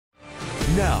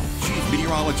Now, Chief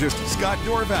Meteorologist Scott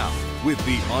Dorval with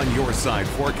the On Your Side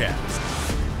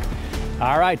forecast.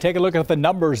 All right, take a look at the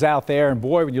numbers out there. And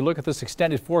boy, when you look at this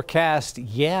extended forecast,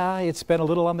 yeah, it's been a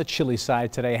little on the chilly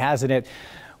side today, hasn't it?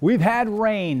 We've had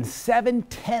rain.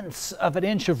 7/10 of an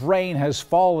inch of rain has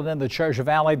fallen in the Treasure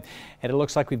Valley, and it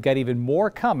looks like we've got even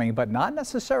more coming, but not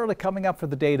necessarily coming up for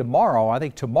the day tomorrow. I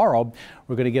think tomorrow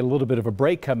we're going to get a little bit of a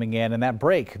break coming in, and that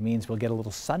break means we'll get a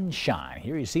little sunshine.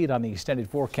 Here you see it on the extended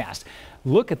forecast.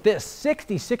 Look at this,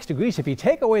 66 degrees. If you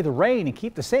take away the rain and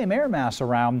keep the same air mass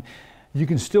around, you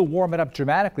can still warm it up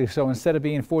dramatically. So instead of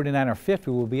being 49 or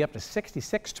 50, we'll be up to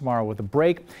 66 tomorrow with a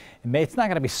break. It's not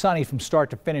going to be sunny from start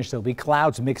to finish. There'll be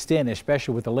clouds mixed in,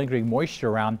 especially with the lingering moisture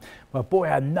around. But boy,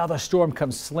 another storm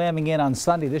comes slamming in on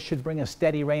Sunday. This should bring a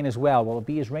steady rain as well. Will it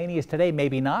be as rainy as today?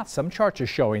 Maybe not. Some charts are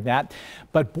showing that.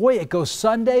 But boy, it goes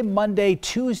Sunday, Monday,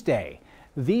 Tuesday.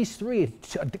 These three,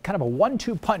 kind of a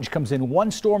 1-2 punch comes in.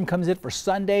 One storm comes in for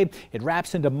Sunday, it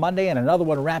wraps into Monday, and another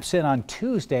one wraps in on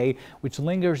Tuesday, which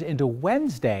lingers into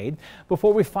Wednesday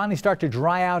before we finally start to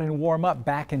dry out and warm up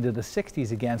back into the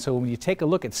 60s again. So when you take a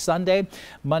look at Sunday,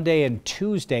 Monday, and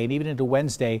Tuesday, and even into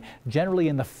Wednesday, generally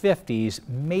in the 50s,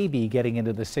 maybe getting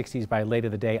into the 60s by late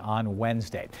in the day on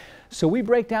Wednesday. So we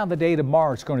break down the day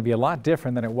tomorrow. It's going to be a lot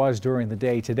different than it was during the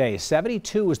day today.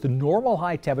 72 is the normal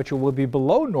high temperature. We'll be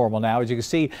below normal now. As you can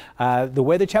see, the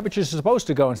way the temperatures are supposed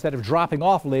to go, instead of dropping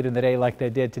off late in the day like they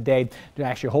did today, they're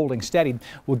actually holding steady.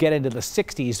 We'll get into the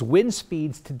 60s. Wind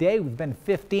speeds today, we've been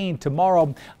 15.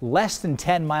 Tomorrow, less than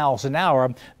 10 miles an hour.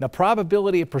 The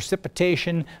probability of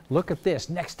precipitation, look at this,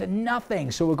 next to nothing.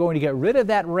 So we're going to get rid of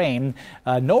that rain.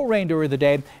 No rain during the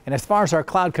day. And as far as our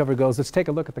cloud cover goes, let's take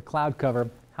a look at the cloud cover.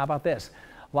 How about this?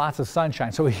 Lots of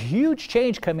sunshine. So a huge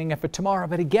change coming in for tomorrow.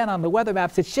 But again, on the weather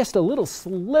maps, it's just a little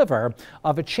sliver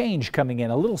of a change coming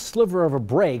in, a little sliver of a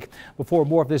break before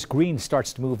more of this green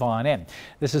starts to move on in.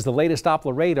 This is the latest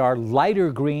Doppler radar,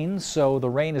 lighter green, so the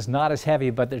rain is not as heavy,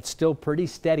 but it's still pretty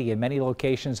steady in many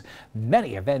locations.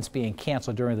 Many events being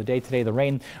canceled during the day today. The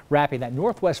rain wrapping that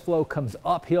northwest flow comes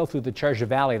uphill through the Treasure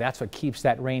Valley. That's what keeps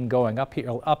that rain going.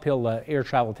 Uphill air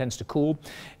travel tends to cool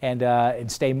and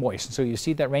stay moist. So you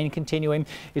see that rain continuing.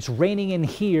 It's raining in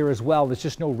here as well. There's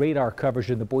just no radar coverage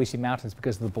in the Boise Mountains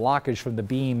because of the blockage from the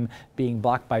beam being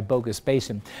blocked by Bogus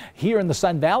Basin. Here in the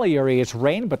Sun Valley area, it's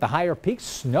rain, but the higher peaks,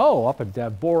 snow up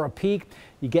at Bora Peak.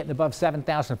 You're getting above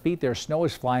 7,000 feet there. Snow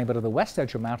is flying, but in the West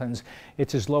Central Mountains,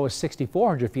 it's as low as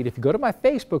 6,400 feet. If you go to my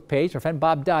Facebook page, our friend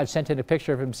Bob Dodge sent in a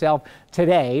picture of himself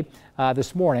today,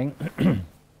 this morning.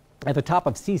 At the top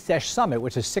of Seasesh Summit,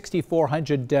 which is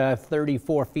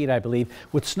 6,434 feet, I believe,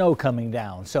 with snow coming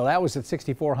down. So that was at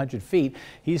 6,400 feet.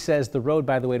 He says the road,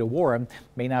 by the way, to Warren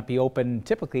may not be open.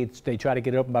 Typically, they try to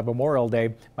get it open by Memorial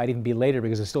Day. Might even be later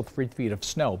because there's still 3 feet of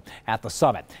snow at the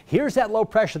summit. Here's that low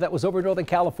pressure that was over Northern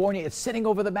California. It's sitting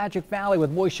over the Magic Valley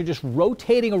with moisture just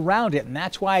rotating around it. And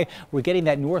that's why we're getting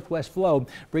that northwest flow,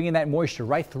 bringing that moisture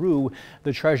right through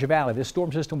the Treasure Valley. This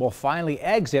storm system will finally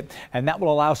exit, and that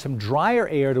will allow some drier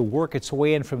air to work its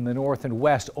way in from the north and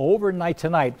west overnight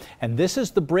tonight. And this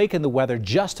is the break in the weather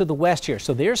just to the west here.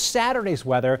 So there's Saturday's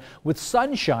weather with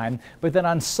sunshine, but then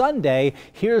on Sunday,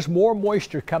 here's more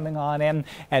moisture coming on in,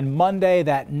 and Monday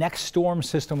that next storm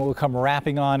system will come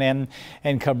wrapping on in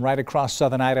and come right across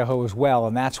southern Idaho as well.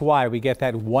 And that's why we get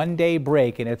that one-day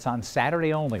break, and it's on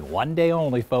Saturday only. One day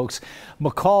only, folks.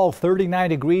 McCall, 39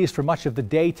 degrees for much of the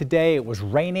day today. It was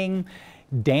raining,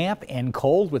 damp and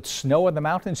cold with snow in the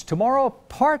mountains. Tomorrow,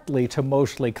 partly to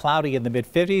mostly cloudy in the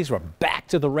mid-50s. We're back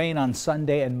to the rain on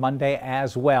Sunday and Monday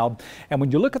as well. And when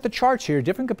you look at the charts here,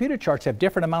 different computer charts have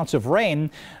different amounts of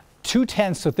rain.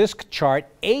 2/10 with this chart,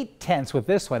 8/10 with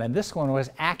this one, and this one was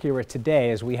accurate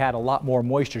today as we had a lot more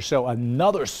moisture. So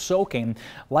another soaking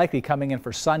likely coming in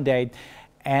for Sunday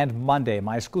and Monday.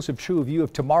 My exclusive true view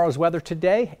of tomorrow's weather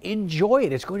today. Enjoy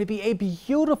it. It's going to be a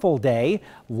beautiful day.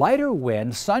 Lighter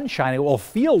wind, sunshine. It will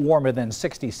feel warmer than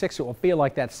 66. It will feel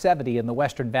like that 70 in the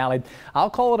Western Valley.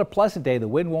 I'll call it a pleasant day. The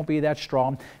wind won't be that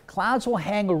strong. Clouds will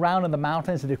hang around in the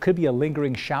mountains, and there could be a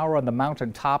lingering shower on the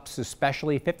mountain tops,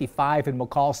 especially 55 in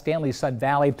McCall. Stanley Sun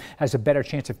Valley has a better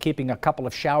chance of keeping a couple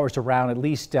of showers around, at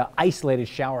least isolated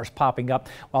showers popping up,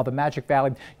 while the Magic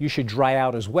Valley, you should dry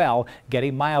out as well,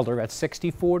 getting milder at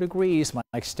 64 degrees. My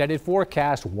extended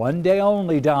forecast, one day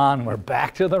only, Don. We're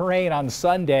back to the rain on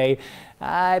Sunday.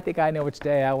 I think I know which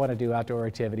day I want to do outdoor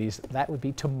activities. That would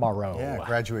be tomorrow. Yeah,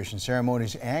 graduation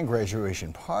ceremonies and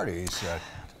graduation parties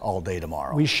all day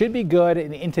tomorrow. We should be good.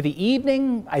 Into the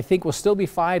evening, I think we'll still be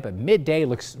fine, but midday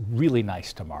looks really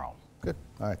nice tomorrow. Good.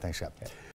 All right, thanks, Scott.